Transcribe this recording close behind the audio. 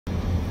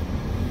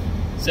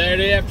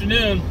Saturday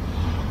afternoon,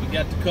 we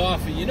got the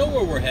coffee. You know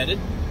where we're headed.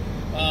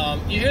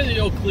 You hear the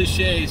old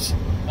cliches.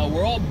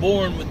 We're all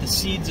born with the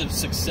seeds of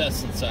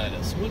success inside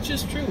us, which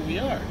is true. We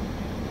are.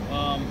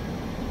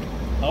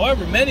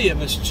 However, many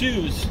of us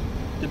choose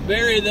to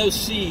bury those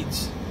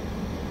seeds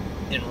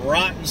in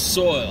rotten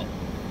soil.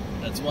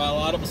 That's why a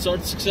lot of us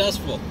aren't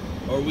successful,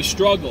 or we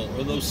struggle,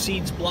 or those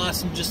seeds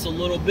blossom just a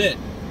little bit.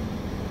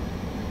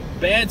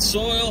 Bad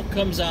soil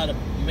comes out of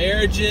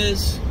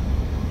marriages,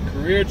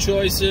 career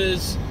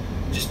choices,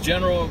 just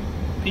general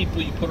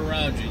people you put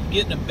around you. You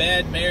get in a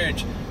bad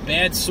marriage,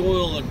 bad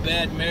soil and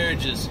bad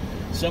marriages,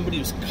 somebody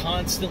who's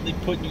constantly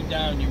putting you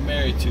down you're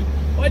married to.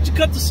 Why'd you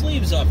cut the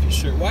sleeves off your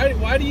shirt?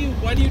 Why do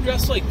you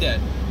dress like that?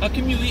 How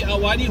come you eat?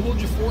 Why do you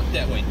hold your fork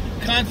that way?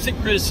 Constant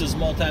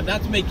criticism all the time,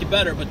 not to make you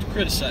better, but to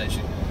criticize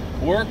you.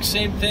 Work,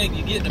 same thing.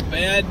 You get in a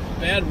bad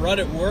rut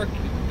at work,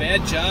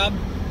 bad job,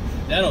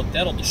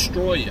 that'll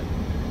destroy you.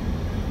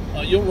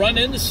 You'll run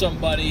into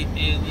somebody,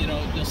 and you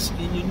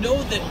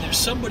know that there's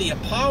somebody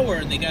of power,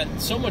 and they got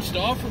so much to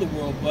offer the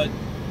world, but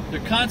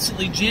they're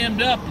constantly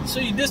jammed up, and so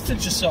you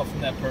distance yourself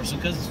from that person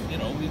because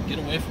we get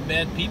away from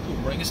bad people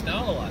who bring us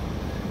down a lot.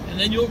 And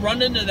then you'll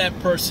run into that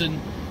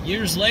person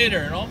years later,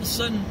 and all of a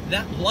sudden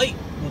that light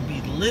will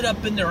be lit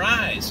up in their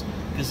eyes,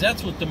 because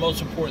that's what the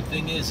most important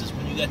thing is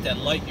when you got that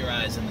light in your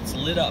eyes and it's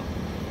lit up.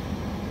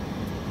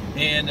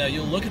 And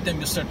you'll look at them,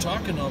 you'll start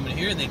talking to them, and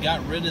here they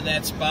got rid of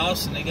that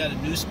spouse, and they got a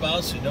new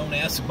spouse who don't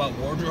ask about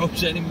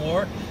wardrobes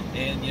anymore,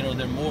 and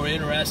they're more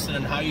interested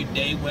in how your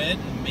day went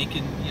and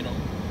making,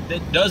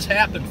 that does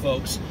happen,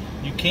 folks.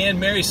 You can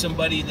marry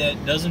somebody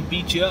that doesn't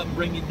beat you up and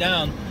bring you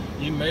down.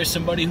 You can marry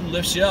somebody who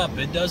lifts you up.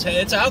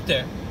 It's out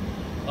there.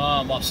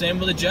 Same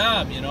with a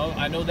job.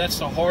 I know that's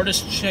the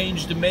hardest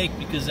change to make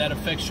because that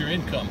affects your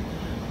income,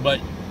 but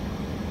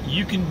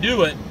you can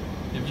do it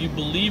if you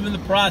believe in the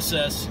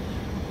process.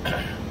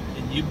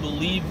 And you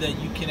believe that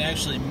you can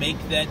actually make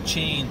that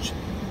change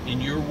in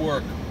your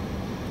work.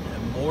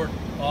 And more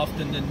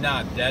often than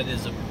not, that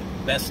is the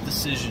best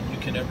decision you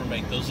can ever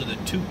make. Those are the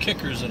two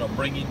kickers that'll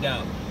bring you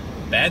down.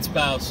 Bad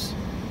spouse,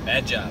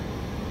 bad job.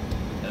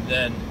 And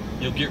then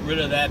you'll get rid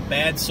of that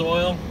bad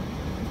soil,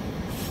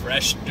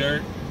 fresh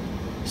dirt,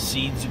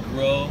 seeds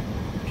grow,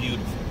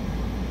 beautiful.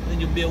 Then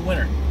you'll be a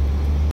winner.